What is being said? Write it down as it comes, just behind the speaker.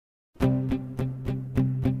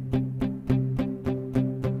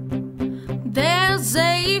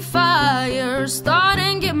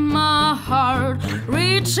heart,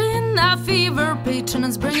 reaching a fever pitch and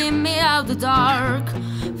it's bringing me out the dark.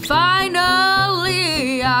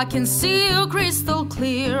 Finally, I can see you crystal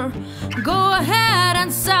clear. Go ahead and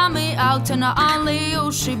sell me out and only you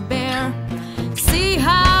should bear. See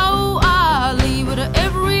how I live with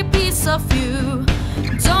every piece of you.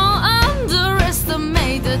 Don't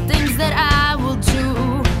underestimate the things that I